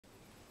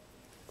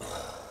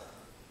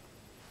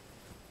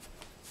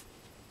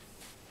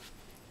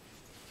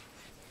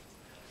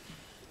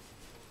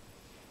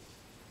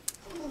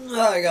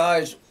Hi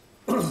guys,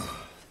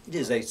 it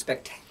is a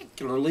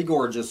spectacularly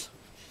gorgeous,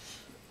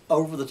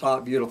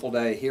 over-the-top beautiful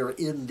day here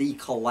in the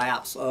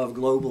collapse of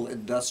global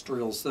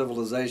industrial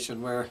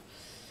civilization, where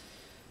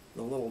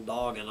the little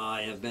dog and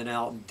I have been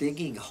out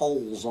digging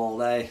holes all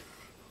day.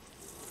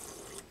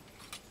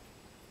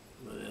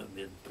 I've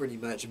been pretty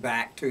much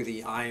back to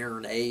the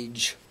Iron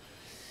Age,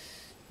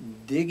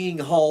 digging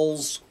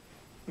holes.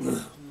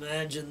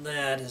 Imagine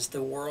that as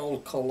the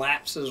world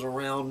collapses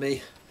around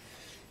me.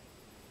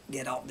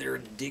 Get out there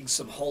and dig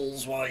some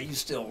holes while you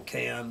still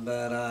can,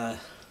 but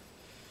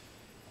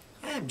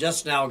I'm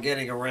just now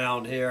getting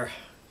around here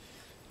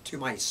to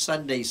my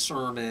Sunday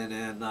sermon,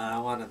 and I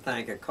want to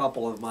thank a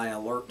couple of my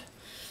alert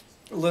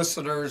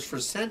listeners for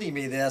sending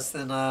me this.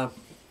 And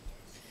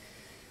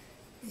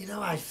you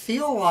know, I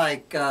feel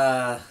like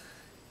I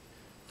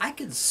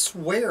could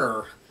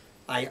swear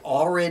I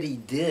already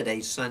did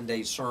a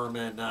Sunday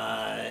sermon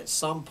at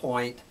some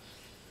point.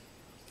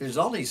 There's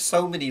only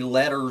so many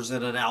letters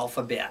in an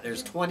alphabet.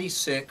 There's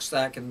 26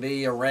 that can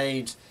be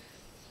arranged.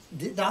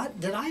 Did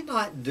I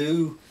not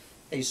do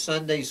a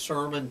Sunday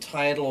sermon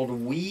titled,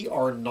 "We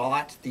are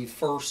not the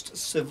first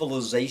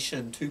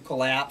civilization to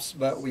collapse,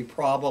 but we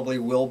probably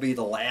will be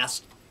the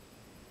last"?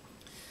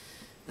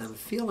 I'm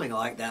feeling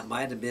like that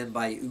might have been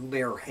by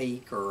Umair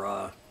Haque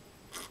or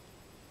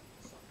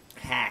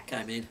Hack,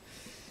 I mean.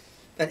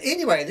 But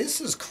anyway,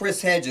 this is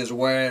Chris Hedges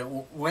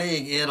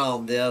weighing in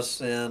on this,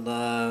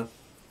 and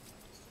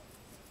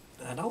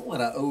I don't want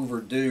to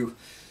overdo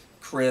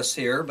Chris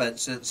here, but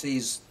since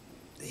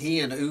he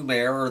and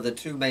Umair are the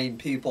two main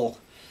people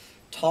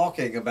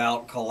talking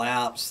about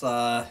collapse,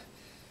 so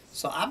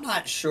I'm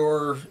not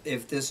sure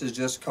if this is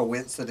just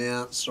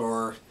coincidence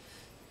or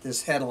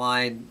this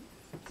headline,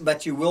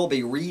 but you will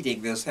be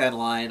reading this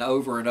headline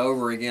over and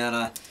over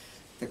again.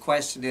 The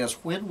question is,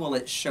 when will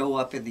it show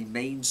up in the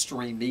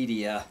mainstream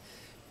media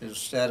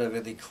instead of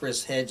in the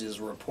Chris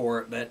Hedges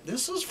Report? But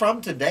this is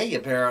from today,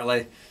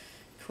 apparently.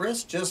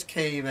 Chris just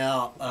came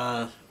out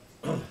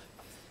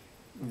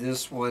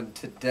this one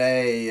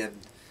today, and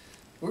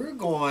we're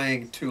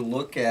going to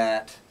look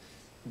at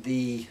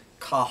the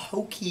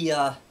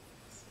Cahokia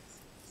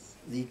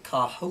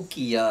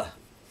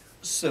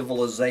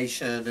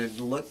civilization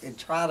and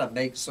try to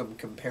make some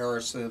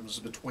comparisons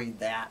between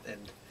that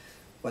and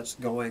what's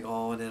going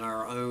on in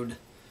our own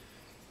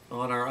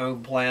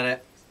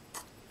planet.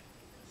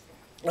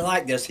 I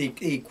like this.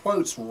 He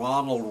quotes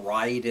Ronald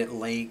Wright at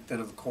length, and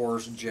of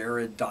course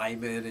Jared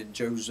Diamond and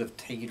Joseph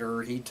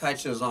Taylor. He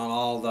touches on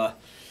all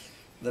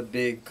the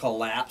big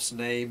collapse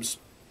names.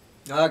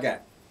 Okay.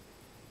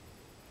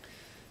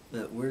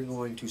 But we're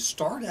going to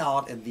start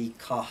out in the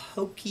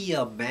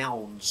Cahokia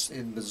Mounds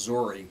in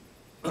Missouri.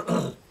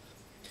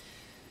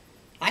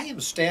 I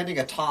am standing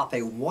atop a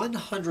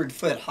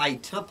 100-foot-high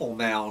temple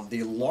mound,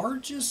 the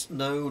largest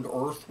known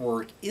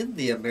earthwork in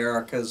the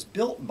Americas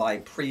built by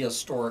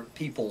prehistoric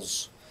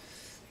peoples.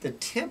 The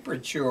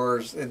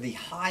temperatures in the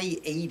high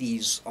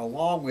 80s,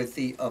 along with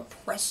the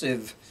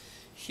oppressive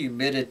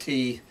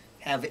humidity,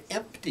 have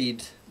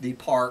emptied the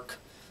park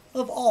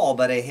of all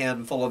but a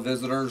handful of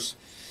visitors.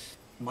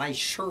 My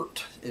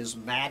shirt is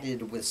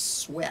matted with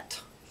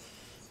sweat.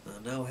 I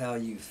know how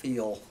you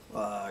feel,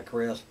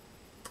 Chris.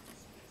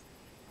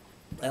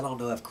 I don't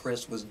know if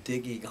Chris was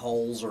digging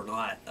holes or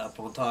not up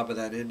on top of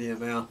that Indian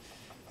mound.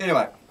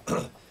 Anyway,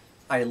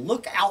 I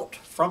look out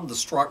from the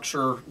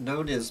structure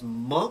known as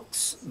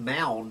Monk's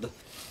Mound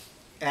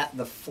at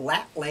the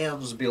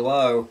flatlands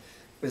below,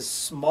 with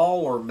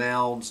smaller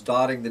mounds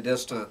dotting the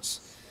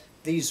distance.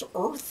 These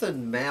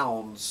earthen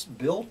mounds,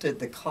 built at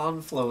the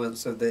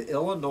confluence of the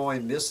Illinois,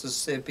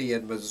 Mississippi,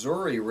 and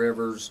Missouri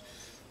rivers,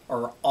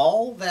 are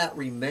all that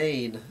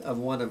remain of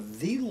one of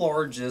the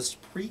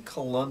largest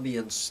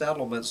pre-Columbian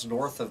settlements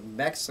north of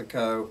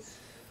Mexico,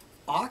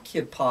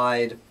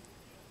 occupied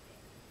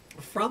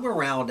from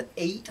around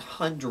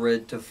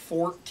 800 to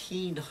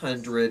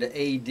 1400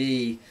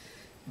 AD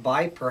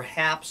by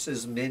perhaps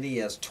as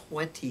many as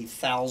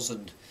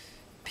 20,000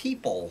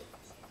 people,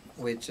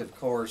 which of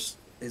course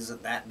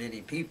isn't that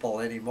many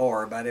people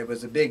anymore, but it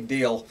was a big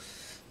deal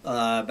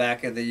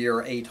back in the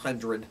year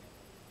 800.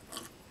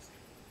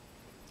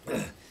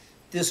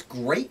 This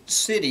great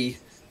city,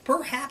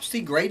 perhaps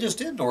the greatest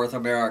in North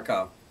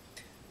America,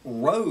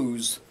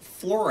 rose,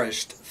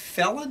 flourished,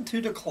 fell into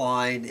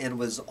decline, and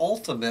was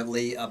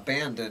ultimately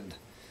abandoned.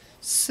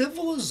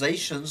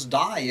 Civilizations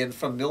die in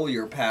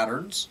familiar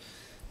patterns.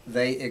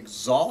 They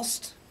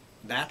exhaust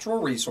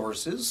natural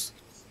resources.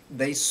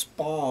 They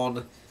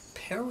spawn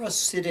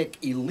parasitic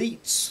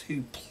elites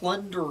who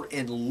plunder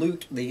and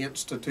loot the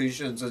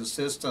institutions and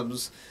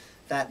systems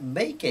that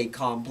make a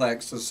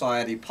complex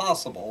society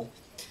possible.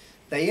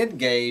 They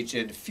engage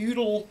in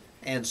feudal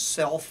and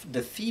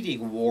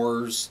self-defeating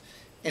wars,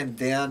 and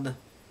then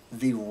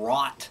the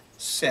rot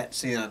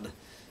sets in.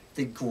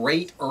 The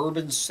great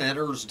urban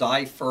centers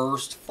die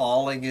first,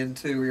 falling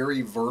into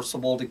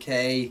irreversible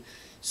decay.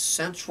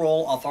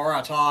 Central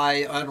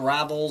authority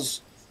unravels.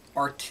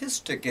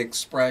 Artistic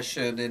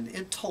expression and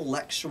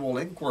intellectual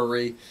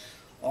inquiry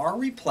are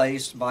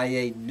replaced by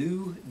a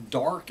new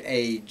dark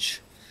age.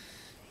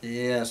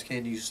 Yes,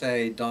 can you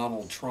say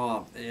Donald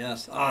Trump?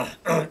 Yes.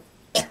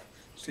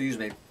 Excuse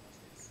me.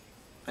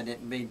 I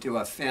didn't mean to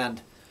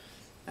offend.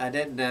 I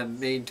didn't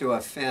mean to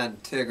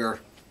offend Tigger.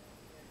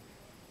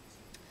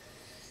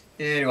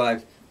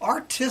 Anyway,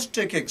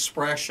 artistic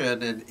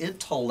expression and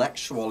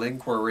intellectual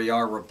inquiry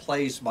are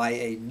replaced by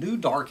a new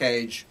dark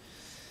age,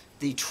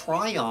 the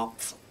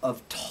triumph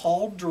of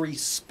tawdry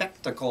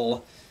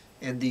spectacle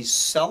and the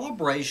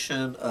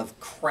celebration of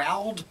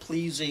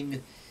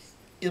crowd-pleasing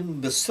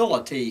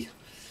imbecility.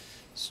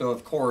 So,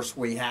 of course,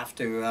 we have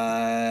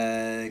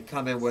to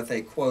come in with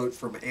a quote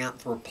from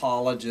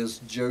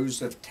anthropologist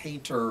Joseph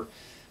Tainter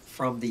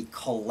from The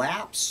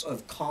Collapse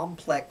of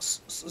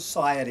Complex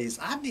Societies.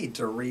 I need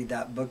to read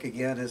that book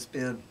again. It's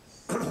been,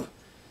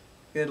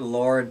 good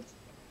Lord,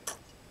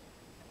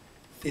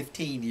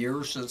 15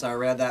 years since I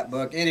read that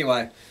book.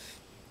 Anyway,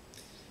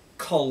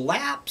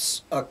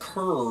 collapse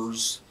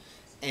occurs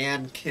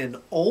and can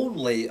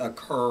only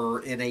occur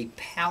in a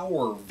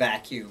power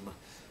vacuum.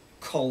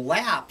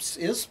 Collapse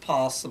is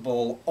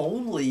possible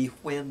only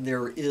when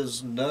there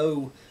is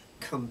no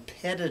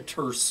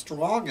competitor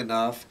strong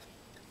enough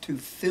to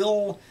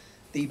fill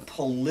the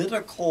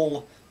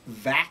political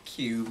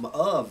vacuum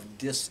of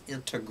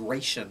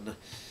disintegration.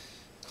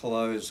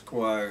 Close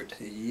quote.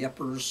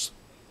 Yippers.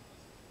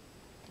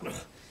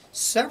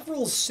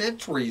 Several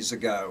centuries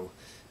ago,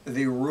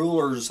 the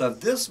rulers of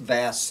this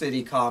vast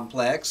city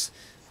complex,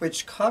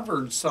 which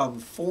covered some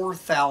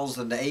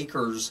 4,000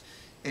 acres,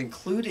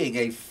 including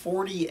a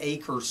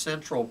 40-acre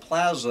central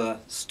plaza,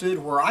 stood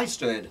where I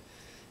stood.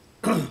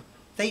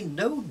 They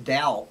no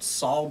doubt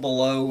saw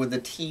below in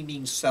the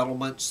teeming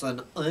settlements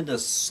an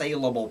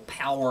unassailable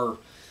power,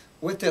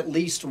 with at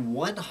least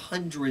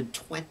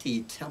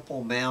 120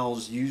 temple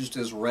mounds used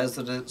as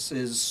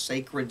residences,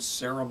 sacred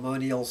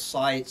ceremonial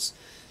sites,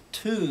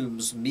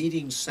 tombs,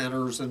 meeting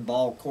centers, and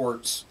ball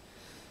courts.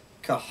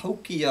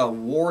 Cahokia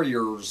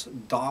warriors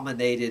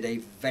dominated a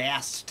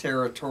vast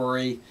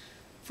territory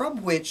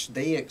from which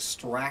they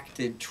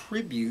extracted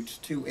tribute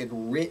to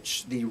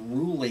enrich the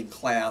ruling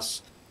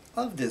class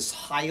of this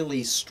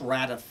highly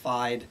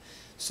stratified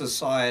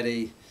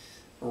society.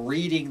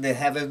 Reading the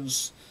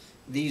heavens,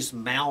 these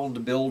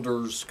mound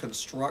builders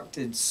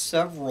constructed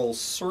several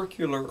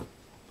circular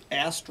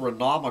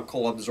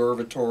astronomical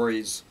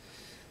observatories,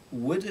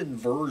 wooden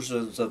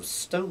versions of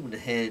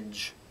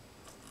Stonehenge.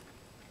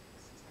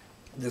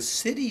 The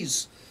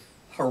city's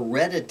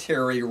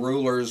hereditary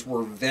rulers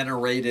were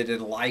venerated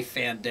in life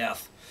and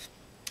death.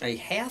 A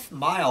half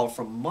mile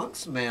from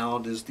Monk's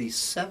Mound is the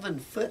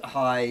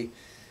 7-foot-high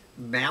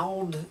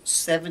Mound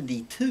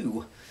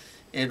 72,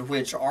 in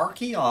which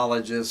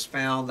archaeologists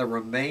found the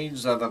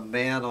remains of a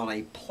man on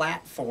a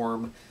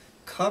platform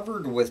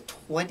covered with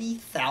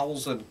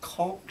 20,000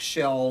 conch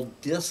shell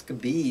disc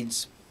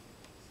beads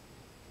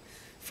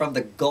from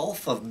the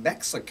Gulf of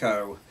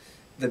Mexico.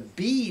 The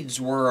beads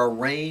were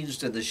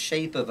arranged in the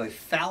shape of a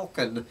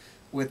falcon,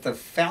 with the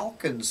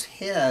falcon's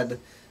head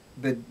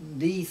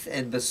beneath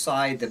and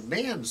beside the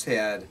man's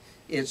head.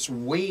 Its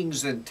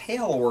wings and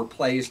tail were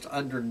placed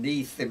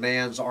underneath the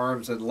man's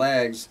arms and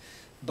legs.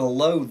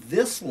 Below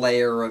this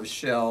layer of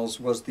shells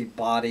was the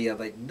body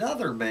of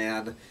another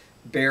man,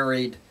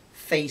 buried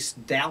face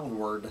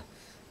downward.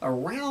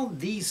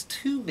 Around these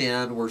two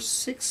men were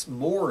 6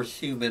 more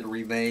human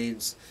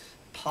remains,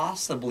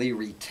 possibly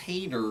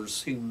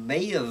retainers who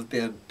may have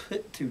been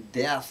put to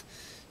death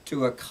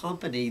to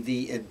accompany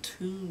the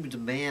entombed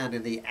man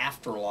in the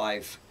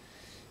afterlife.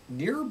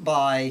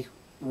 Nearby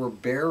were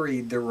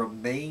buried the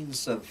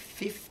remains of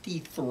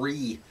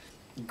 53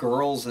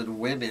 girls and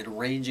women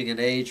ranging in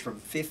age from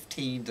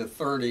 15 to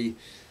 30,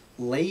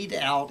 laid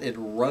out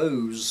in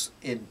rows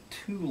in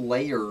 2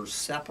 layers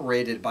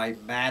separated by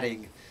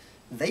matting.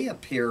 They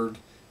appeared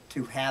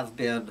to have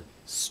been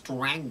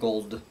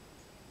strangled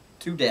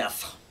to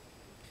death.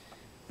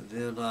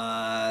 And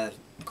then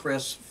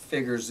Chris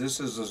figures this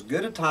is as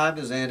good a time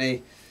as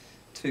any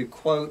to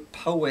quote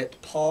poet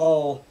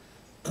Paul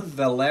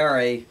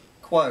Valéry,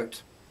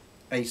 quote,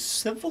 "A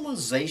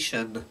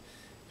civilization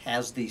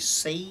has the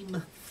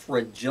same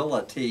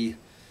fragility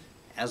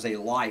as a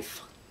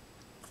life."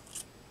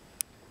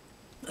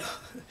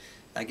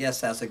 I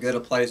guess that's as good a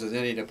place as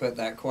any to put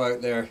that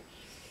quote there,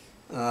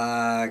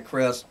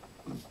 Chris.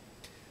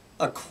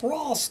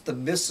 Across the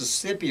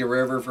Mississippi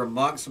River from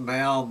Monk's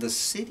Mound, the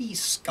city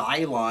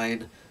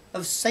skyline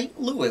of St.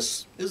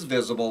 Louis is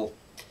visible.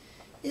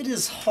 It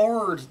is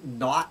hard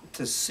not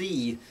to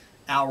see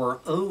our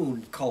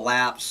own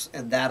collapse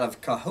and that of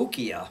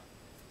Cahokia.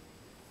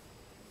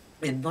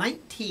 In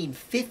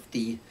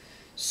 1950,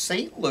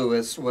 St.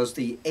 Louis was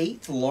the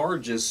 8th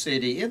largest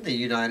city in the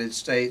United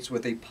States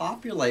with a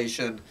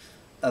population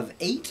of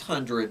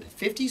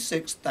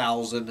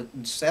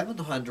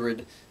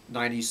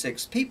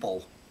 856,796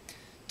 people.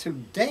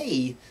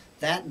 Today,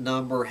 that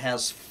number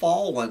has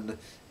fallen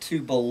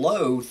to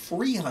below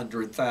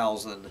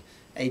 300,000,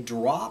 a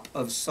drop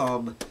of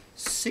some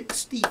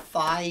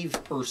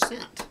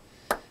 65%.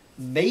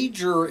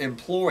 Major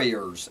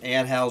employers,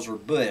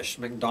 Anheuser-Busch,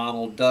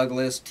 McDonnell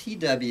Douglas,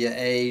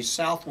 TWA,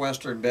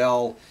 Southwestern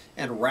Bell,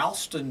 and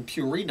Ralston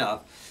Purina,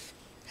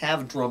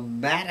 have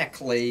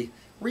dramatically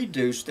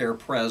reduced their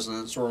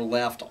presence or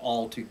left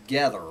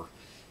altogether.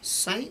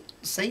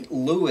 St.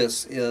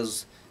 Louis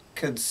is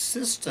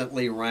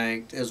consistently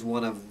ranked as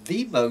one of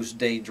the most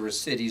dangerous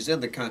cities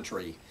in the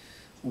country.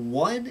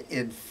 1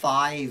 in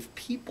 5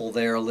 people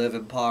there live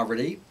in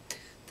poverty.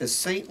 The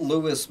St.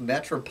 Louis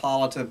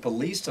Metropolitan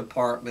Police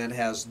Department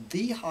has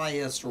the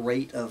highest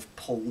rate of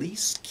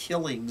police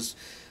killings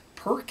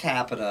per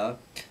capita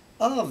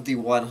of the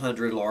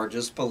 100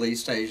 largest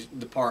police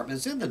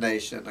departments in the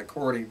nation,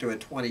 according to a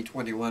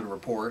 2021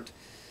 report.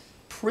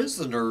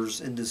 Prisoners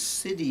in the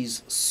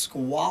city's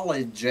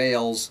squalid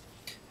jails,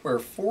 where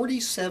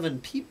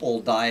 47 people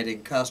died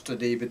in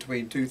custody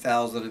between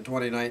 2000 and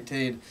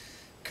 2019,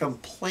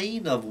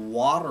 complain of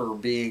water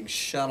being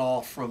shut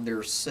off from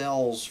their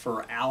cells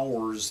for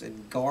hours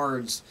and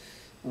guards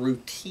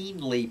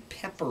routinely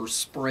pepper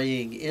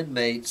spraying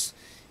inmates,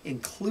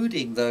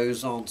 including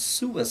those on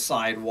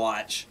suicide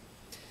watch.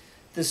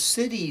 The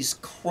city's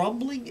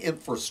crumbling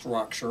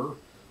infrastructure,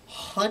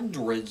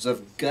 hundreds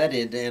of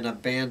gutted and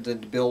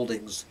abandoned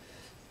buildings,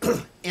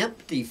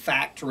 empty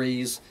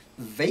factories,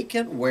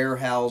 vacant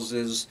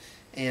warehouses,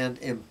 and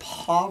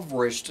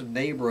impoverished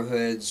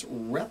neighborhoods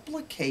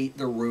replicate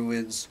the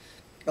ruins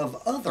of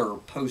other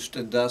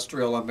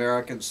post-industrial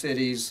American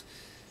cities,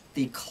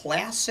 the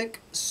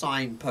classic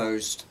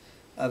signpost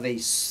of a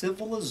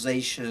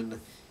civilization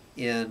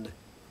in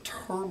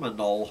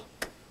terminal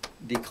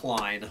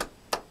decline.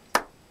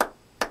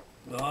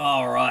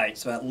 All right,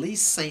 so at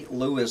least St.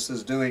 Louis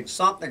is doing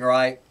something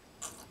right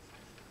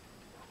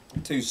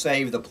to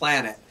save the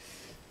planet.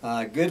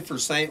 Good for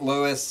St.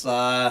 Louis.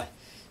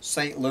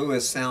 St.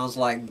 Louis sounds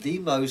like the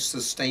most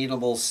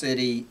sustainable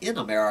city in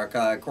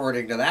America,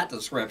 according to that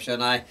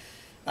description. I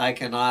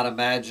cannot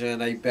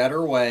imagine a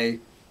better way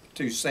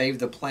to save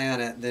the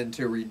planet than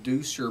to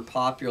reduce your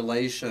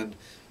population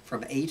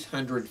from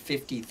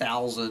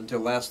 850,000 to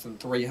less than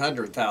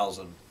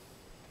 300,000.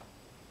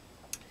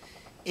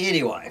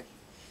 Anyway,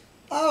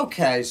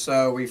 okay,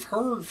 so we've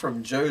heard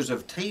from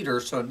Joseph Tater,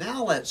 so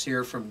now let's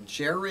hear from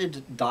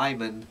Jared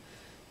Diamond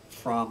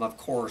from, of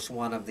course,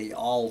 one of the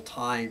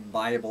all-time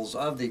Bibles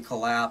of the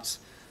collapse,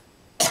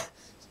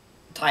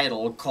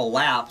 titled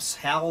Collapse,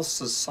 How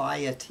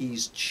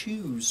Societies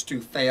Choose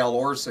to Fail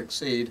or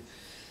Succeed.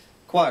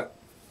 Quote,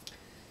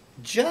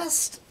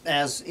 just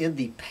as in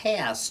the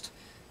past,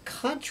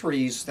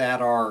 countries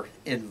that are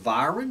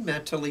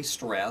environmentally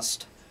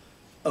stressed,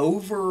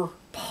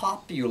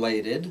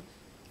 overpopulated,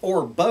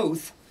 or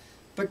both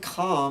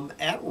become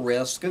at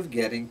risk of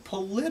getting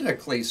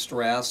politically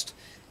stressed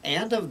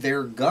and of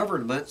their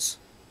governments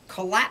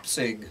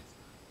collapsing.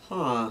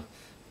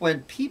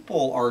 When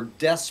people are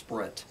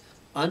desperate,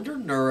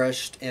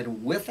 undernourished,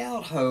 and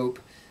without hope,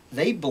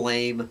 they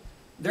blame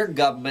their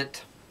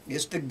government.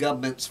 It's the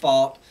government's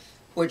fault,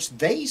 which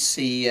they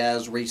see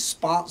as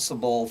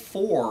responsible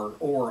for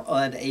or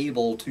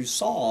unable to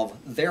solve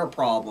their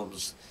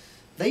problems.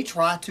 They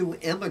try to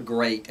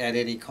immigrate at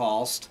any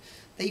cost.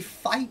 They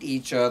fight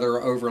each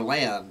other over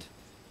land.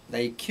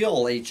 They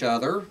kill each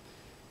other.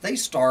 They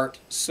start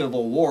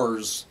civil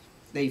wars.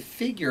 They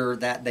figure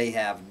that they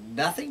have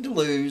nothing to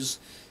lose,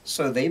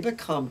 so they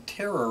become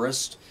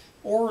terrorists,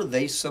 or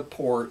they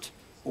support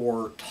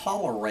or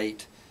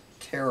tolerate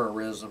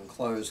terrorism,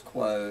 close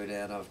quote.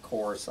 And of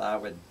course, I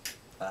would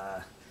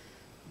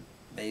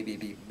maybe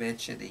be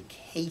mentioning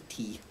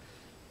Haiti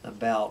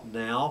about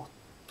now.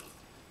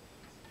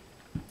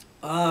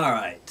 All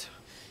right,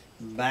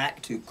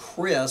 back to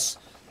Chris.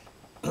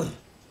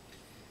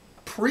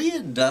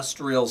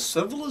 Pre-industrial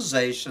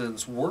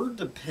civilizations were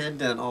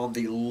dependent on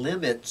the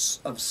limits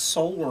of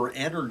solar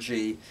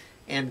energy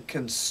and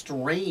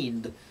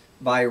constrained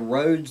by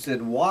roads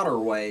and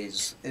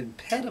waterways,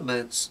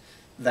 impediments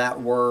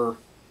that were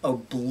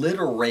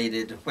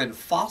obliterated when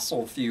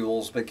fossil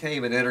fuels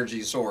became an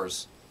energy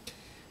source.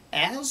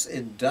 As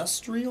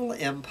industrial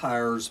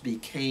empires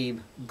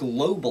became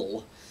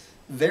global,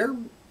 their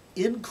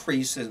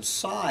increase in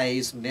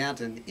size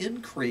meant an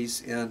increase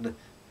in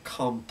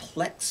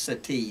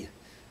complexity.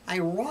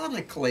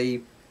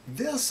 Ironically,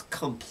 this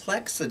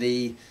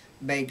complexity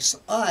makes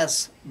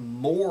us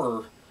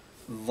more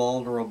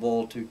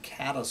vulnerable to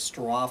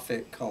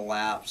catastrophic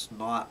collapse,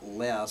 not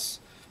less.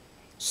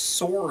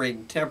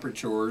 Soaring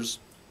temperatures.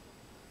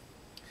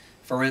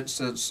 For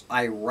instance,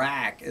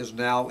 Iraq is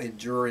now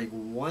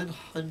enduring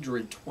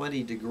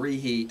 120-degree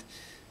heat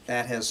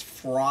that has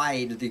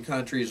fried the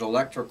country's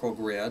electrical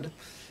grid.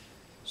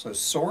 So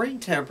soaring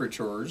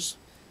temperatures,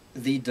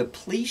 the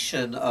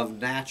depletion of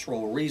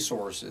natural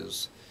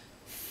resources,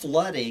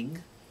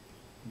 flooding,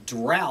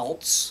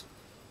 droughts.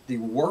 The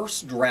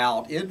worst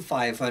drought in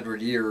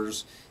 500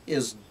 years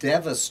is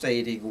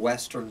devastating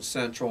Western,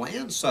 Central,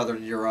 and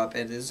Southern Europe,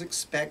 and is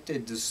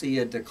expected to see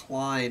a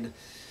decline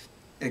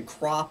in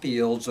crop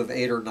yields of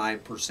 8 or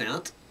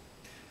 9%.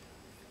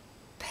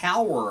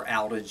 Power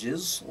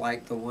outages,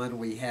 like the one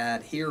we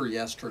had here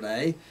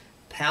yesterday,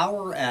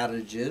 power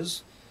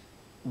outages,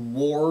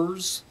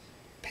 wars,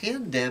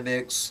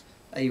 pandemics,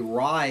 a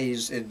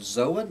rise in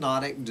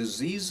zoonotic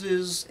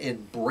diseases,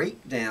 and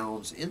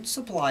breakdowns in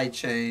supply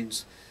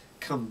chains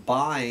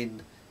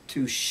combine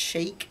to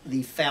shake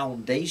the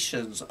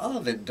foundations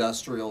of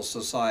industrial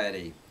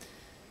society.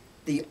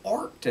 The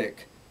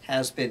Arctic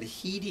has been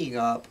heating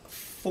up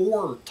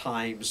 4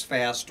 times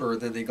faster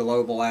than the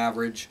global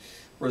average,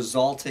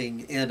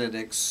 resulting in an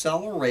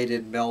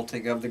accelerated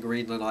melting of the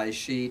Greenland ice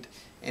sheet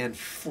and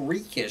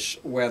freakish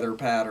weather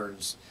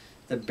patterns.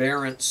 The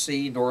Barents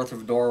Sea north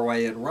of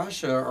Norway and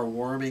Russia are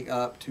warming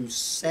up to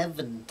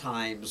 7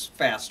 times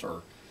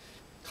faster.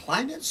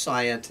 Climate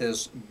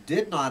scientists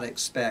did not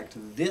expect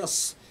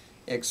this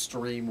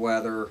extreme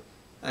weather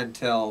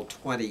until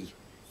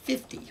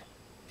 2050.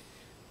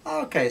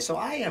 Okay, so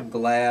I am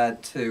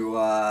glad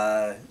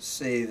to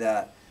see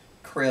that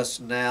Chris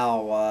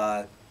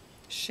now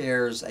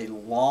shares a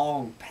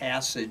long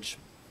passage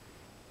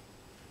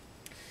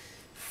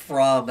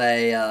from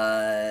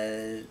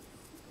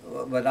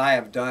what I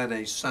have done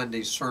a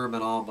Sunday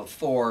sermon on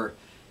before,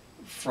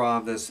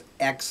 from this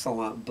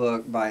excellent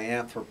book by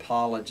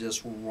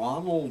anthropologist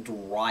Ronald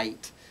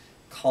Wright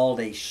called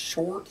A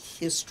Short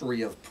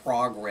History of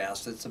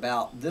Progress. It's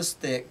about this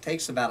thick,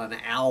 takes about an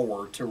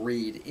hour to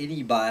read.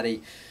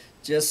 Anybody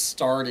just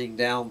starting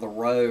down the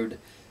road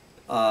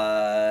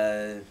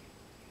of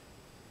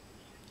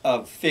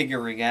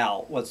figuring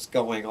out what's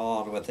going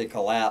on with the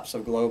collapse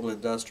of global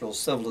industrial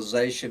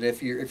civilization.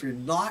 If you're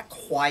not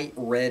quite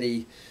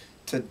ready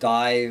to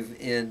dive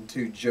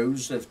into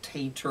Joseph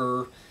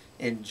Tainter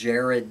and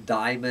Jared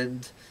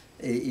Diamond,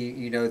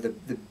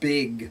 the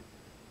big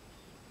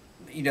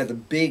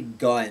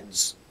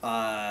guns,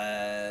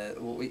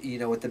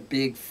 with the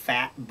big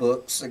fat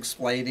books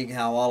explaining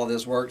how all of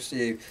this works to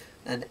you,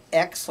 an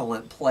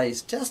excellent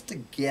place just to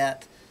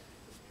get,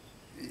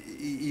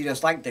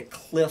 it's like the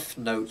Cliff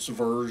Notes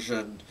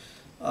version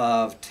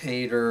of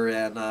Tainter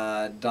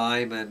and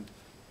Diamond.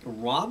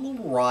 Ronald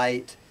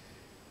Wright,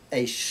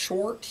 A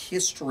Short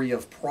History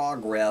of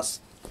Progress.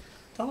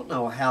 Don't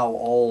know how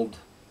old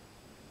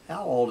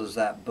is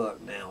that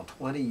book now?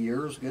 20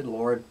 years? Good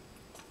Lord.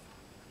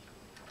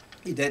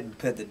 He didn't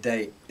put the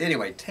date.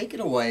 Anyway, take it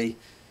away,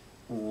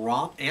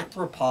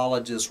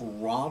 anthropologist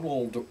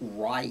Ronald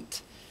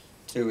Wright,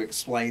 to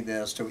explain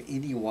this to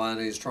anyone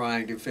who's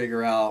trying to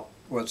figure out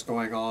what's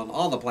going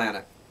on the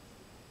planet.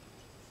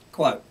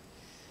 Quote,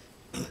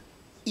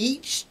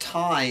 "Each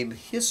time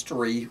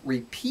history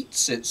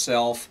repeats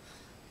itself,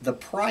 the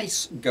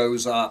price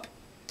goes up."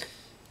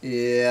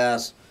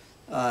 Yes,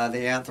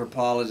 the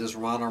anthropologist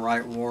Ronald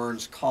Wright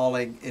warns,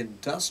 calling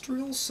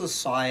industrial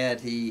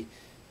society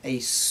a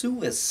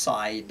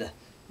suicide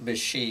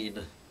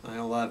machine. I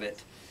love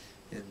it.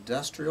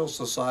 Industrial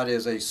society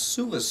is a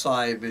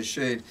suicide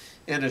machine.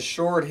 In A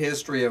Short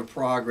History of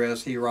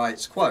Progress, he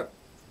writes, quote,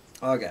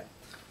 okay,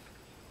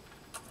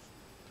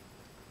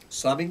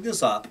 summing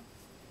this up,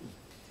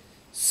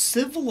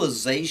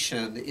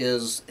 civilization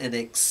is an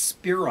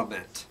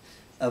experiment,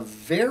 a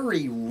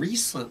very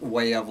recent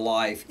way of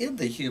life in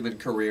the human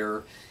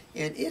career,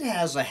 and it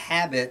has a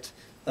habit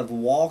of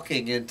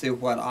walking into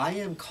what I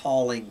am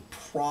calling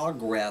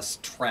progress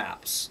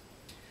traps.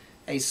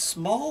 A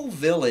small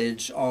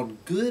village on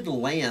good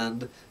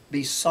land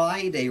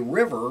beside a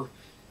river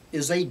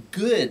is a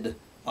good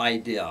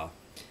idea.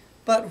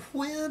 But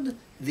when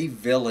the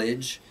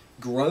village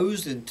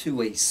grows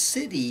into a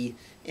city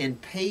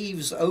and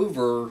paves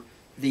over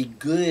the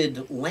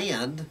good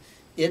land,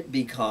 it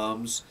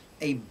becomes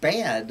a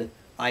bad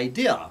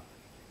idea.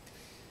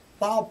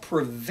 While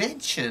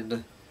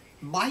prevention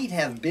might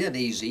have been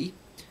easy,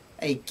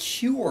 a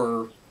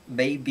cure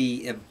may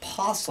be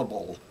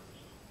impossible.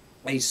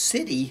 A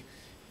city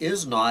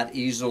is not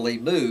easily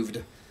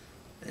moved,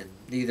 and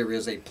neither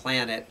is a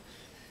planet.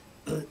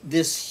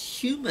 This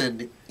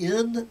human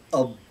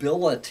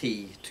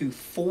inability to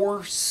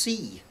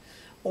foresee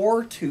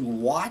or to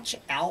watch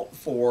out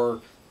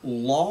for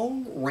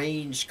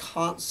long-range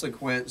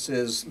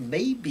consequences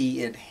may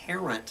be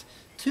inherent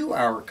to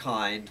our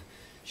kind,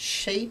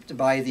 shaped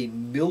by the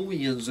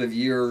millions of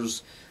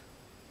years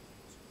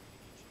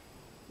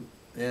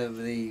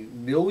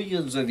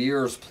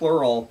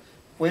plural,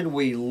 when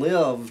we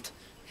lived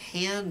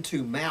hand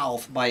to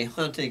mouth by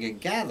hunting and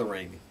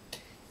gathering.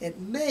 It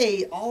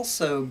may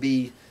also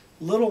be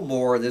little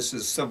more, this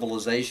is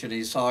civilization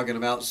he's talking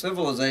about,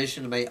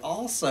 civilization may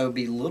also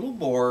be little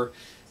more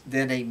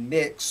than a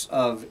mix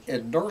of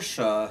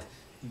inertia,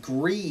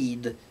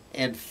 greed,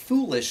 and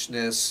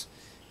foolishness,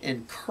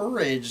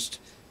 encouraged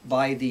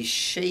by the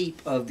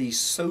shape of the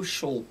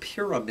social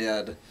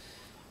pyramid.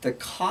 The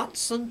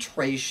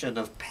concentration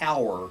of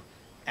power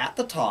at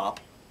the top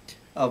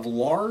of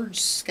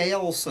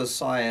large-scale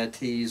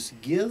societies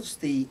gives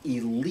the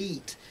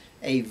elite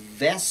a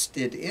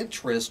vested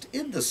interest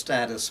in the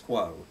status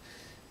quo.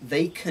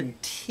 They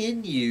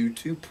continue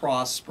to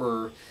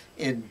prosper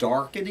in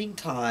darkening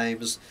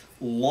times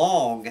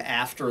long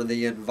after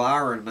the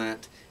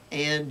environment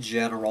and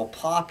general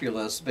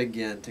populace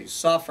begin to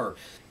suffer.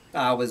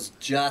 I was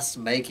just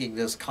making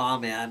this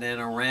comment, and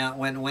around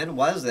when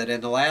was it? In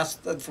the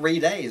last 3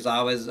 days,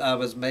 I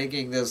was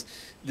making this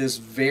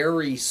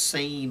very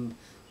same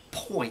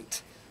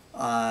point.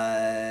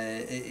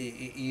 All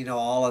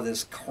of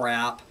this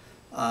crap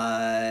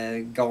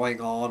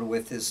going on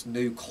with this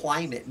new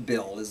climate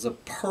bill is a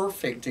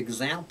perfect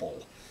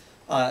example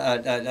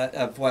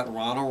of what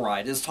Ronald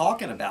Wright is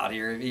talking about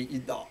here.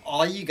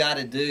 All you got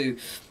to do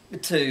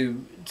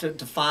to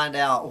find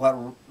out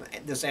what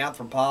this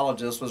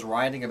anthropologist was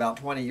writing about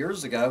 20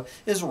 years ago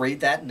is read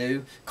that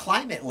new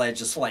climate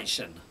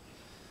legislation.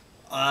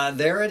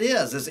 There it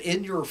is. It's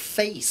in your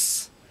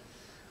face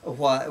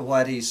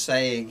what he's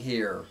saying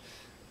here.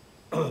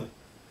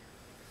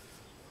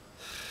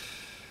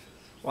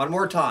 One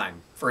more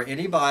time, for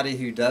anybody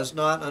who does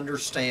not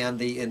understand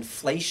the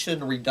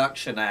Inflation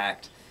Reduction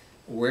Act,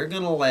 we're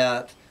going to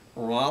let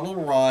Ronald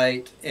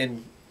Wright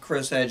and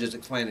Chris Hedges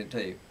explain it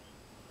to you.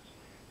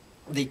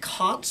 The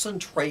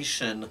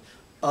concentration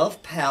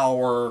of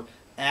power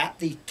at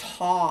the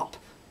top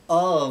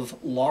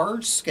of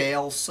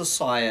large-scale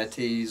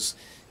societies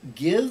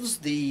gives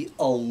the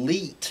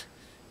elite,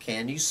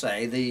 can you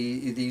say,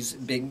 these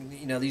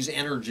big, these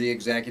energy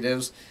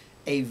executives,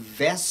 a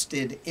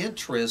vested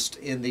interest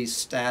in the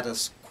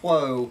status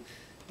quo.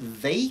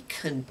 They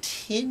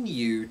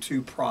continue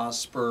to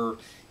prosper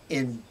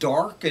in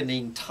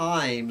darkening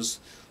times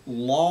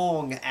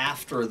long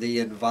after the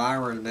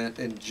environment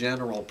and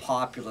general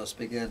populace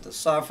begin to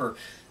suffer.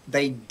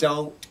 They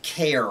don't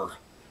care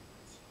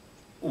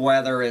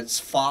whether it's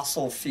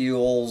fossil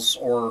fuels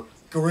or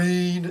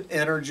green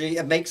energy.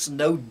 It makes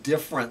no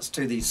difference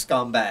to these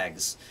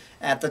scumbags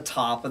at the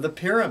top of the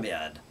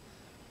pyramid.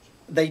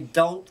 They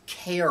don't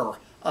care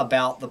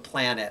about the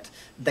planet.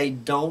 They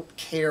don't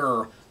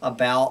care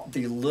about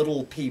the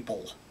little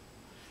people.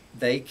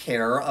 They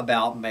care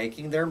about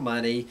making their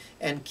money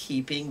and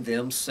keeping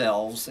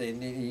themselves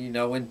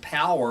in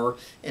power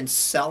and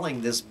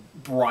selling this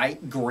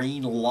bright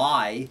green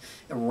lie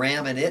and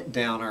ramming it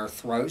down our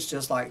throats,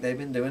 just like they've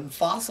been doing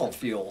fossil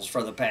fuels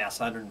for the past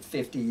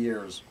 150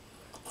 years.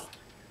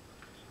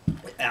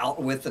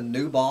 Out with the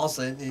new boss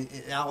and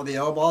out with the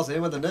old boss,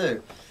 in with the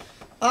new.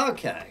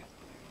 Okay.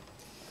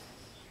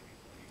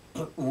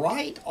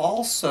 Wright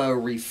also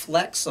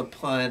reflects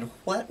upon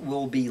what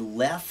will be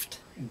left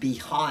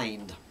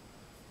behind.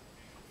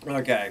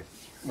 Okay,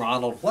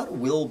 Ronald, what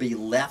will be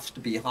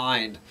left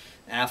behind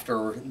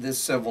after this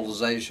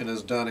civilization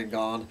is done and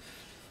gone?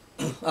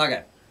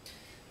 Okay,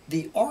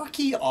 the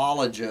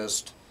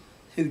archaeologists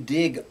who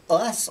dig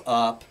us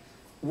up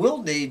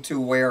will need to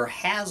wear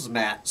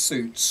hazmat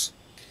suits.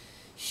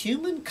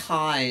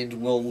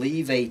 Humankind will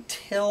leave a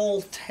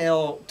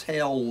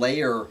telltale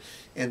layer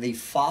in the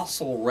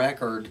fossil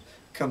record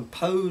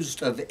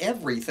composed of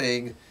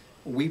everything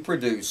we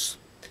produce,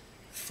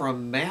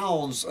 from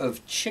mounds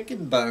of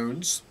chicken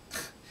bones,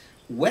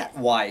 wet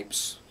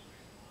wipes,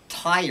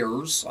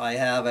 tires. I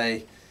have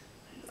a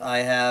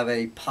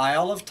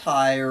pile of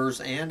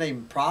tires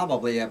and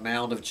probably a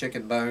mound of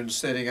chicken bones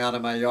sitting out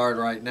in my yard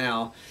right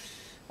now.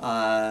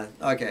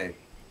 Okay.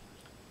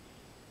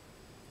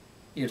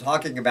 You're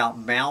talking about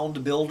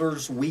mound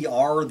builders. We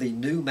are the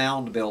new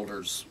mound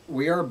builders.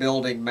 We are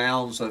building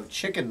mounds of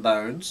chicken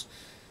bones,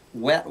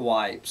 wet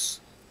wipes,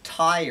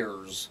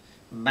 tires,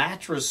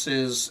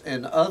 mattresses,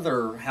 and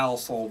other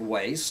household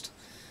waste,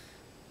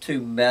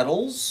 to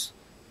metals,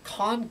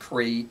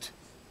 concrete,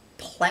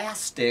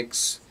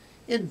 plastics,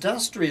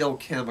 industrial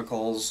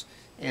chemicals,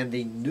 and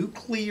the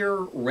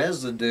nuclear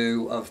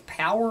residue of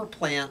power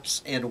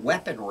plants and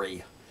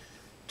weaponry.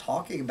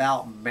 Talking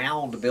about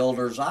mound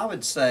builders, I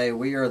would say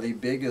we are the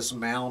biggest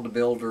mound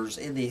builders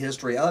in the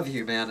history of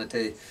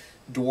humanity,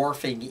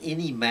 dwarfing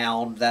any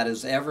mound that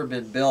has ever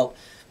been built.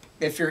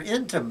 If you're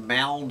into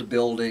mound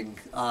building,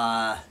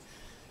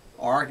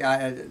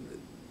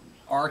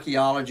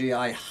 archaeology,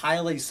 I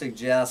highly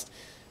suggest,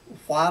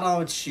 why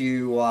don't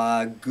you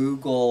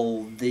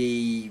Google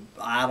the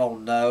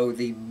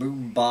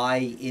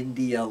Mumbai,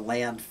 India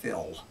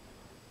landfill,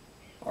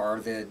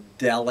 or the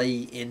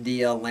Delhi,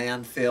 India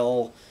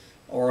landfill,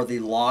 or the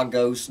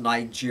Lagos,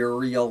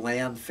 Nigeria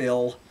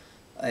landfill,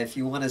 if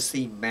you want to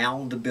see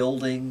mound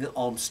building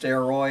on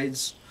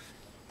steroids.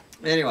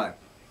 Anyway,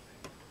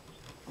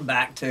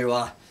 back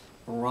to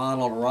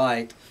Ronald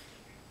Wright.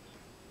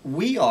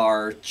 We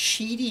are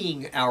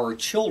cheating our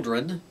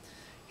children,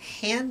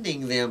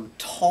 handing them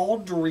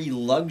tawdry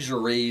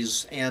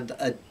luxuries and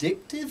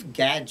addictive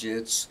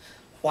gadgets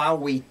while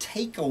we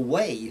take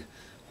away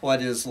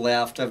what is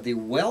left of the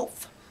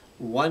wealth,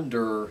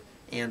 wonder,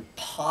 and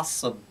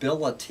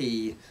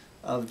possibility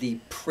of the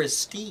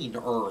pristine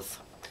earth.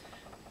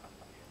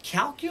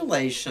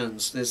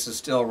 Calculations, this is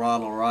still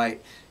Ronald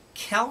Wright,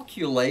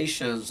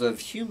 calculations of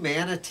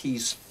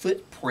humanity's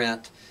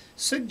footprint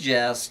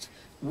suggest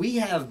we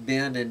have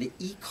been in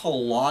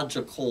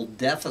ecological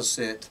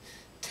deficit,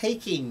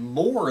 taking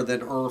more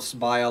than Earth's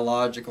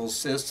biological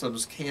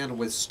systems can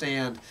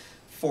withstand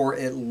for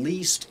at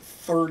least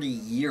 30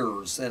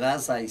 years. And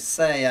as I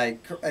say,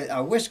 I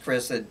wish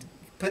Chris had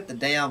put the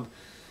damn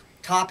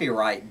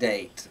copyright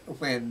date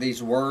when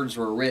these words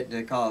were written,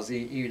 because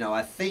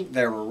I think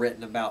they were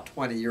written about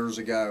 20 years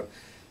ago.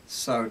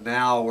 So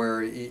now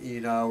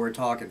we're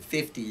talking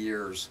 50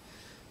 years.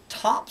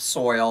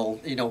 Topsoil,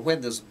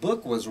 when this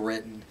book was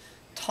written,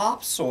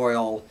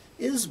 topsoil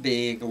is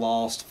being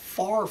lost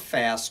far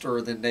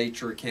faster than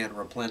nature can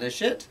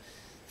replenish it.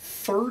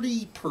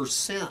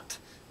 30%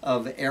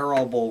 of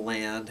arable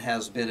land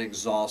has been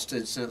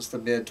exhausted since the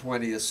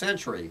mid-20th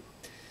century.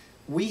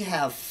 We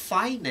have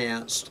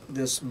financed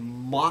this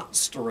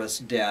monstrous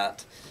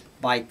debt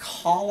by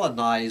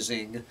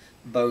colonizing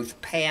both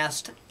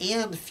past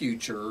and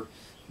future,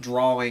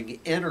 drawing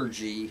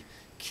energy,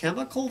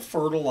 chemical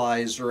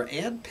fertilizer,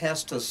 and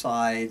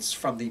pesticides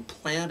from the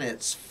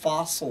planet's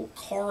fossil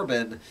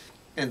carbon,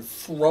 and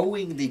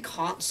throwing the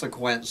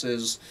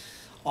consequences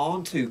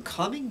onto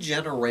coming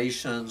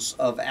generations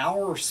of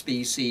our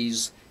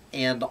species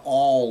and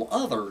all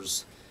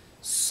others.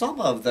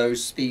 Some of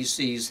those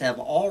species have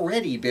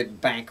already been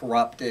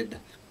bankrupted.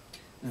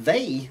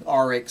 They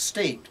are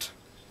extinct.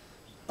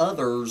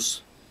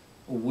 Others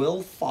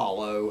will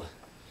follow.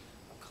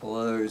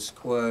 Close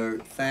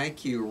quote.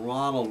 Thank you,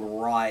 Ronald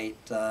Wright.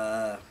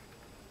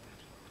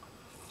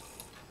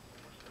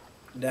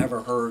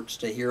 Never hurts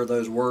to hear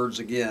those words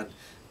again.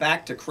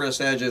 Back to Chris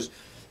Hedges.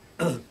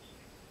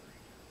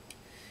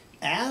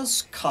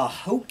 As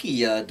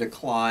Cahokia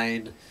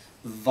declined,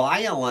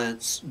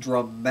 violence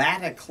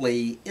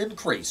dramatically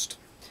increased.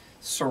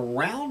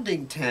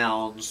 Surrounding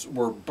towns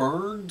were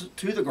burned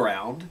to the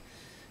ground.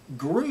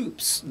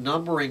 Groups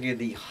numbering in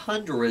the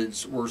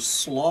hundreds were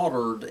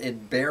slaughtered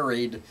and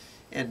buried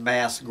in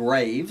mass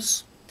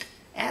graves.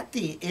 At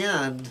the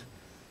end,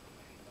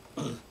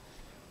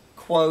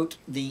 quote,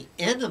 the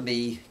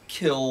enemy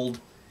killed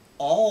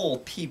all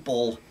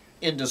people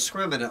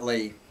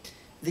indiscriminately.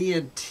 The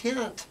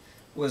intent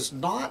was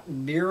not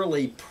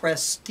merely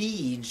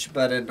prestige,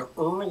 but an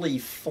early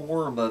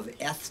form of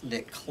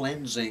ethnic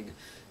cleansing,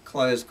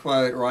 close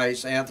quote,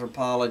 writes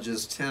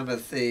anthropologist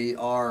Timothy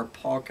R.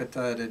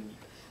 Pawcatutt in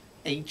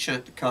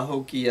Ancient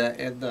Cahokia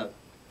and the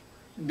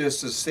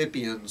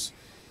Mississippians.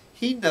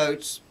 He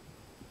notes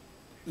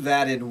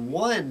that in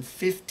one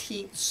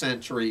 15th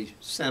century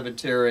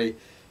cemetery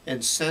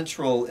in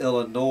central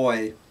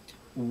Illinois,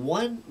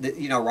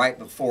 right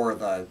before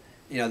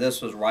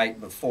this was right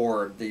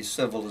before the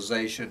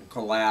civilization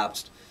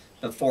collapsed,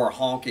 before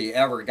honky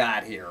ever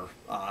got here.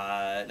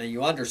 Now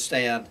you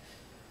understand,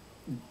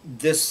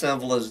 this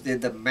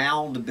civilization, the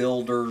mound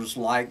builders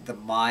like the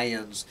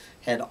Mayans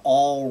had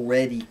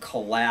already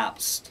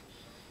collapsed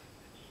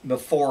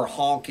before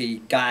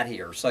honky got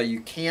here. So you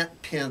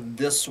can't pin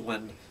this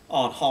one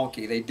on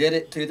honky. They did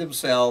it to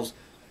themselves.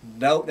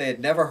 No, they had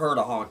never heard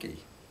of honky.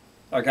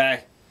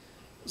 Okay?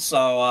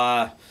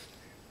 So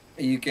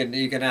you can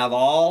have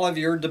all of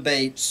your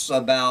debates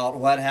about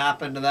what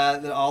happened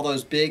to all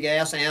those big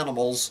ass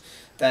animals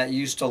that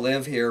used to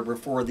live here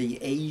before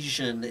the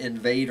Asian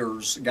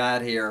invaders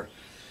got here.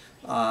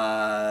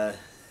 But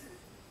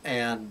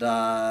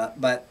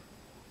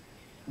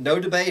no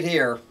debate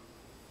here.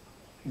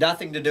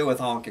 Nothing to do with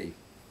honky.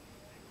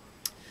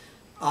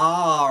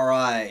 All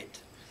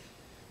right.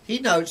 He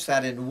notes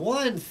that in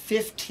one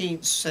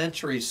 15th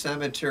century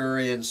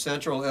cemetery in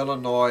central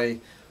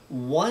Illinois,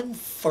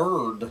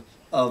 1/3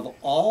 of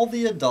all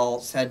the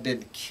adults had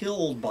been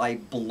killed by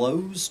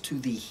blows to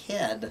the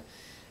head,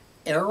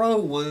 arrow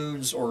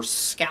wounds, or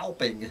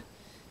scalping.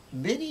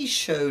 Many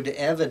showed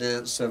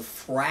evidence of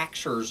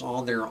fractures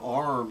on their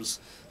arms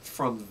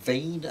from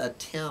vain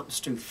attempts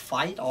to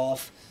fight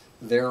off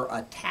their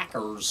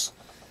attackers.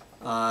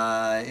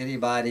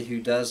 Anybody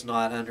who does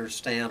not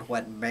understand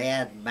what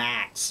Mad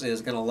Max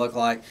is going to look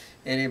like,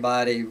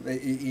 anybody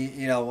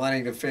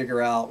wanting to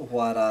figure out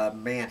what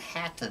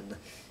Manhattan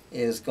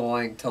is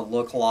going to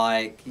look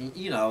like,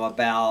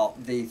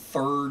 about the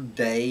third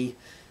day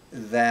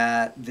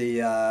that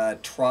the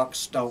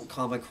trucks don't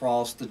come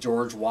across the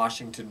George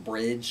Washington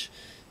Bridge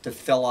to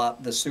fill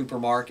up the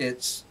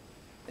supermarkets.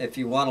 If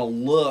you want to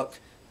look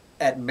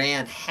at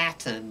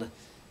Manhattan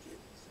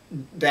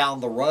down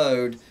the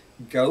road,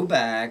 go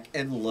back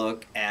and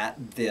look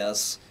at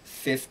this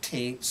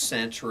 15th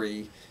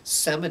century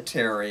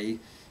cemetery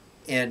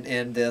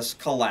in this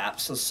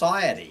collapsed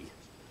society.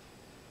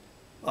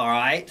 All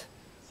right?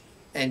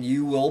 And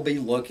you will be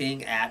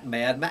looking at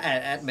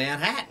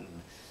Manhattan.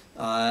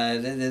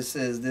 This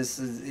is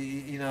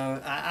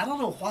I don't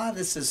know why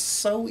this is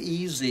so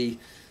easy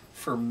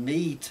for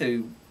me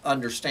to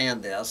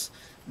understand this,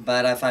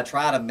 but if I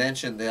try to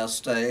mention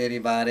this to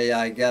anybody,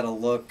 I get a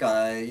look,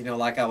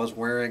 like I was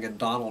wearing a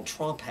Donald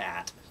Trump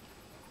hat.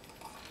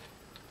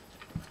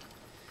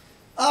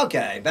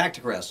 Okay, back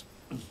to Chris.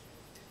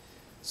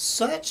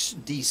 Such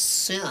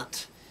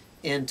descent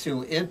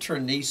into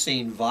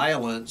internecine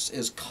violence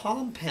is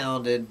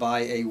compounded by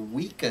a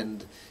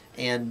weakened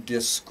and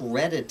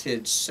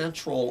discredited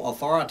central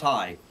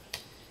authority.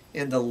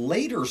 In the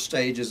later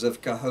stages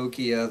of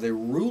Cahokia, the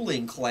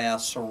ruling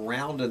class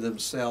surrounded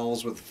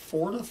themselves with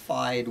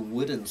fortified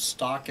wooden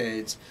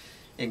stockades,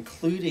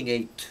 including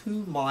a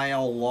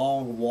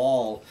 2-mile-long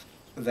wall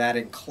that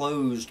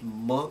enclosed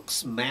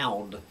Monk's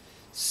Mound.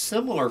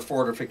 Similar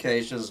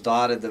fortifications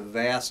dotted the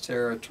vast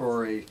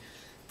territory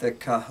the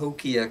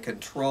Cahokia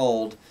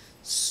controlled,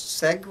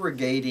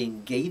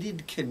 segregating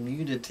gated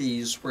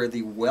communities where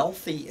the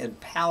wealthy and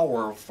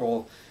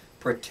powerful,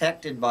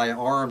 protected by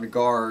armed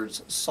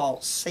guards,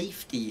 sought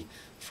safety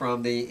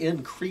from the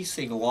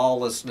increasing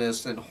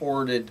lawlessness and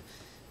hoarded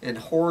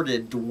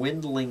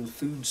dwindling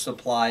food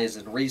supplies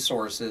and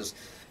resources.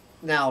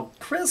 Now,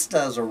 Chris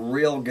does a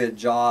real good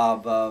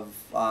job of,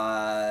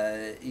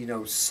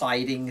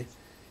 citing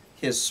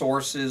his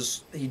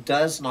sources. He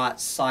does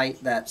not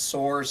cite that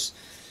source.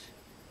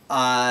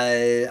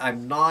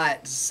 I'm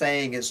not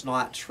saying it's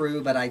not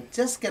true, but I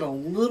just get a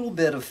little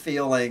bit of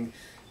feeling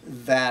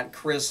that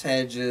Chris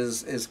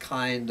Hedges is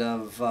kind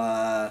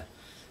of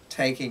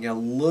taking a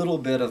little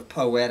bit of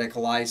poetic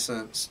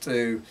license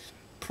to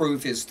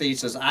prove his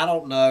thesis. I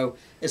don't know.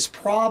 It's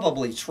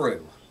probably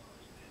true,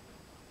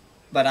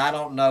 but I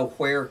don't know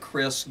where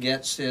Chris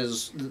gets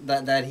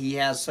that he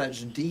has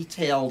such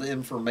detailed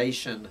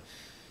information.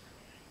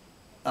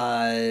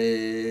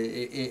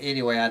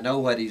 Anyway, I know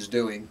what he's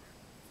doing.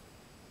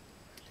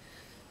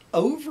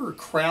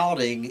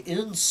 Overcrowding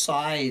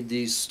inside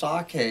these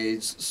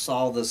stockades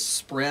saw the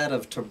spread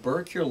of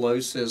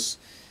tuberculosis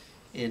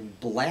and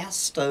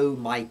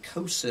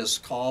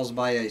blastomycosis caused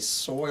by a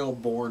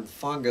soil-borne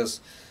fungus,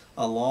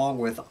 along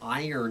with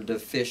iron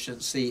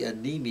deficiency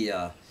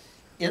anemia.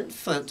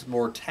 Infant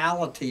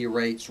mortality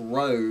rates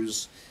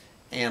rose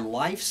and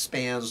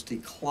lifespans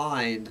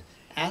declined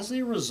as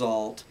a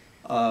result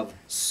of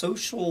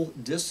social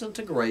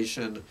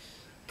disintegration,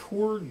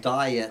 poor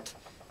diet,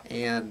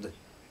 and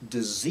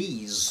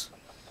disease.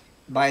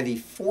 By the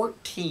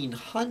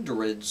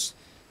 1400s,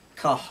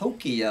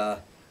 Cahokia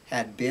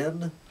had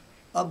been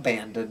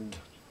abandoned.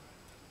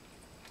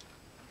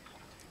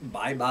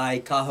 Bye-bye,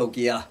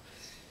 Cahokia.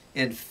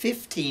 In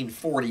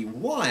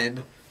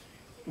 1541,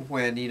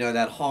 when,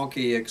 that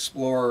honky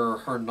explorer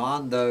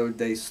Hernando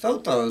de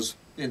Soto's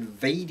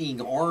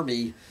invading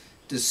army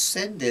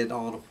descended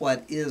on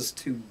what is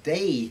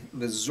today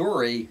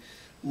Missouri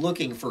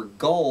looking for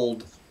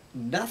gold,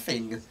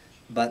 nothing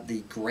but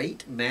the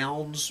great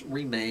mounds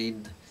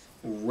remained,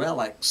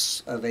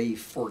 relics of a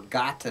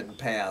forgotten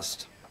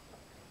past.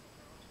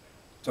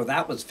 So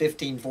that was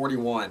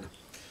 1541.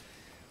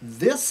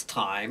 This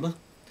time,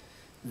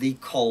 the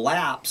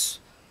collapse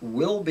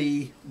will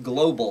be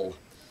global.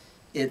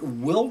 It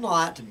will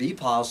not be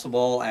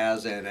possible,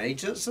 as in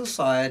ancient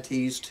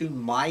societies, to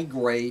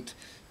migrate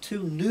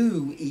to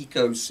new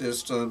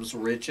ecosystems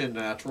rich in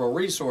natural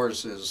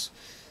resources.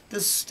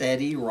 The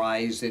steady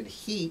rise in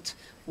heat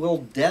will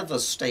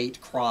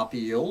devastate crop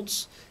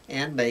yields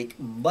and make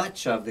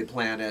much of the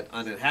planet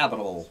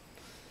uninhabitable.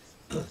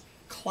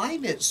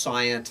 Climate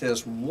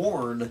scientists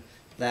warn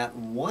that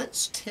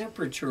once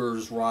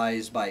temperatures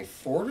rise by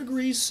 4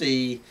 degrees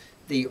C,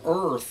 the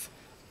Earth,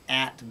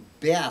 at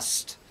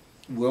best,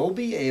 will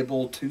be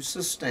able to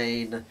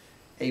sustain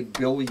 1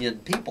 billion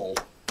people.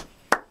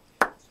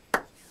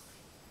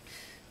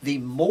 The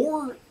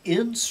more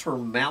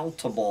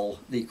insurmountable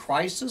the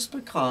crisis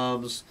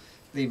becomes,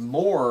 the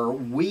more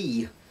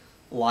we,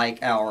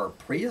 like our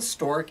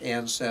prehistoric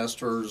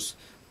ancestors,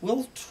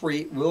 will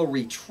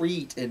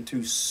retreat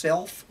into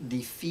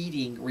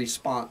self-defeating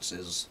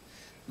responses,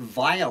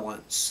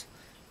 violence,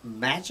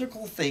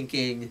 magical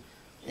thinking,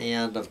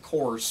 and of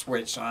course,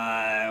 which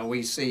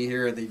we see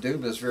here in the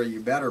Doomsday,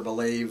 you better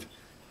believe,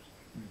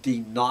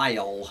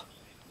 denial.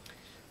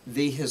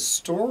 The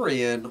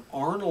historian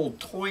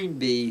Arnold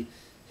Toynbee,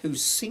 who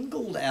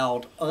singled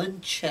out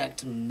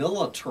unchecked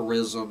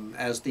militarism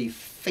as the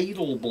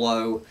fatal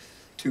blow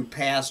to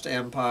past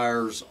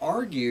empires,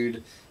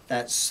 argued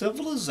that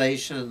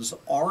civilizations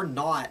are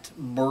not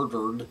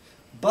murdered,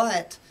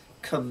 but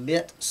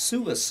commit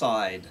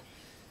suicide.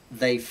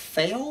 They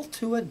fail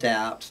to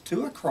adapt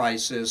to a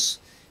crisis,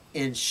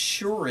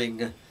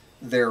 ensuring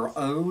their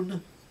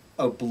own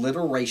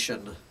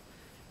obliteration.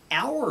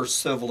 Our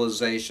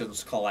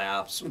civilization's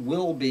collapse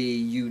will be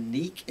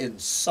unique in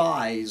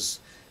size,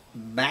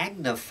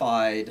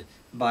 magnified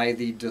by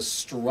the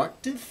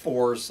destructive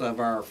force of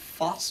our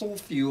fossil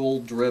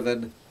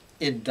fuel-driven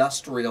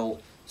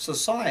industrial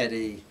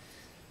society,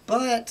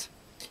 but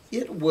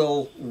it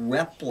will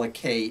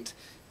replicate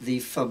the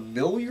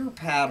familiar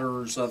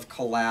patterns of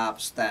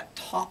collapse that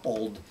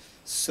toppled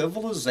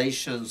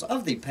civilizations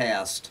of the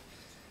past.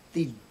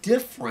 The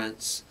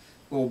difference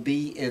will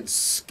be in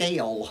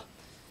scale,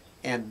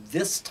 and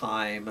this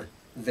time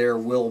there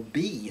will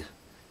be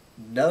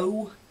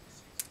no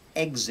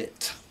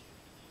exit.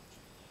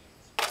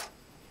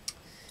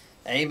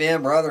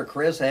 Amen, brother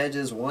Chris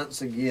Hedges,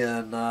 once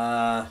again.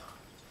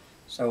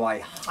 So I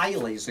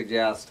highly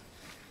suggest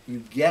you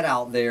get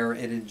out there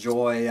and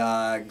enjoy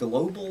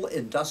global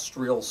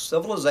industrial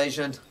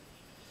civilization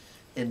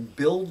and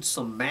build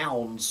some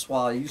mounds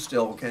while you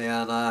still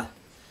can. I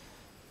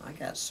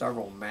got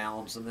several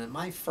mounds, and then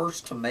my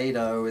first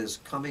tomato is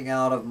coming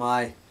out of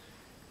my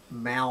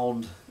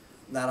mound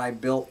that I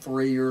built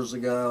 3 years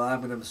ago.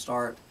 I'm going to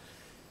start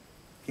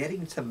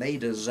getting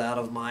tomatoes out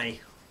of my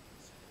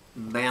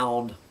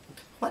mound.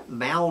 What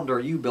mound are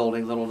you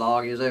building, little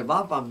dog? He said,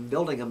 Bob, I'm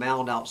building a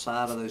mound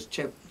outside of those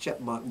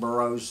chipmunk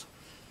burrows.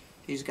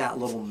 He's got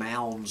little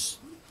mounds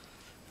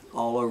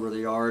all over the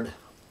yard.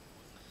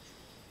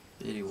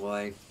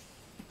 Anyway,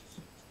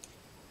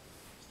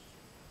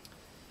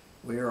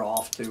 we're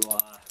off to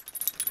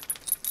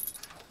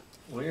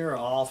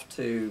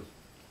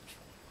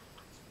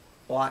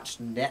watch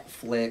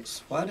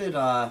Netflix.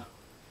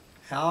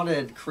 How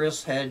did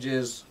Chris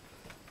Hedges,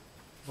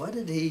 how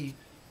did he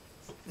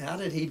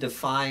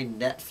define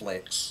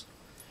Netflix?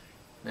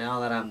 Now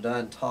that I'm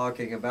done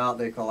talking about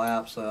the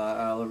collapse,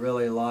 I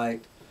really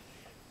liked,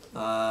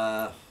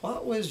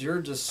 what was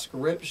your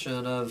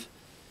description of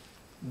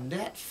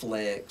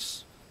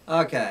Netflix?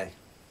 Okay.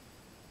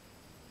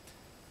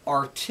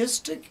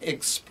 Artistic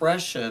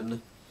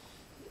expression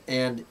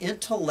and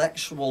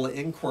intellectual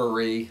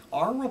inquiry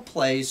are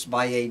replaced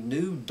by a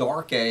new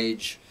dark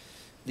age,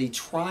 the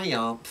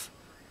triumph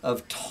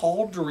of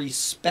tawdry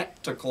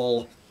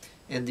spectacle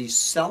and the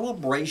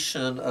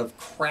celebration of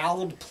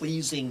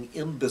crowd-pleasing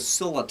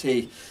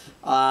imbecility.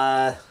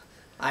 I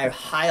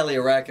highly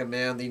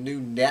recommend the new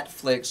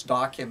Netflix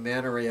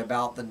documentary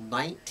about the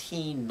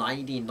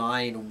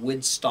 1999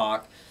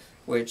 Woodstock,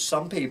 which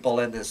some people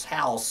in this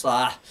house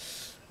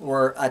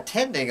were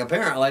attending,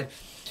 apparently.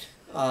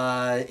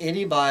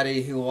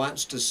 Anybody who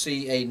wants to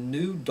see a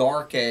new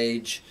dark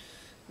age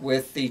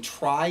with the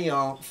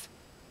triumph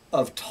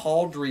of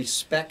tawdry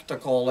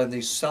spectacle and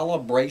the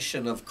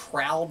celebration of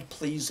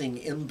crowd-pleasing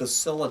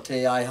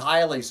imbecility, I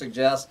highly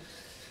suggest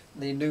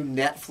the new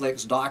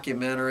Netflix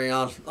documentary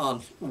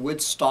on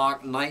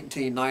Woodstock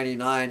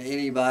 1999.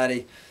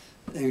 Anybody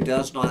who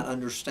does not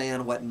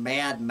understand what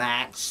Mad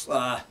Max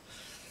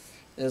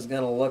is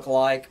going to look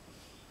like.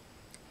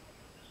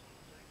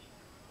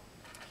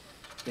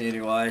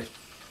 Anyway,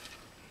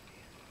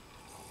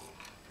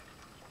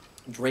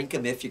 drink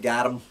them if you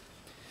got them.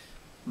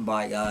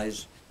 Bye,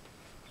 guys.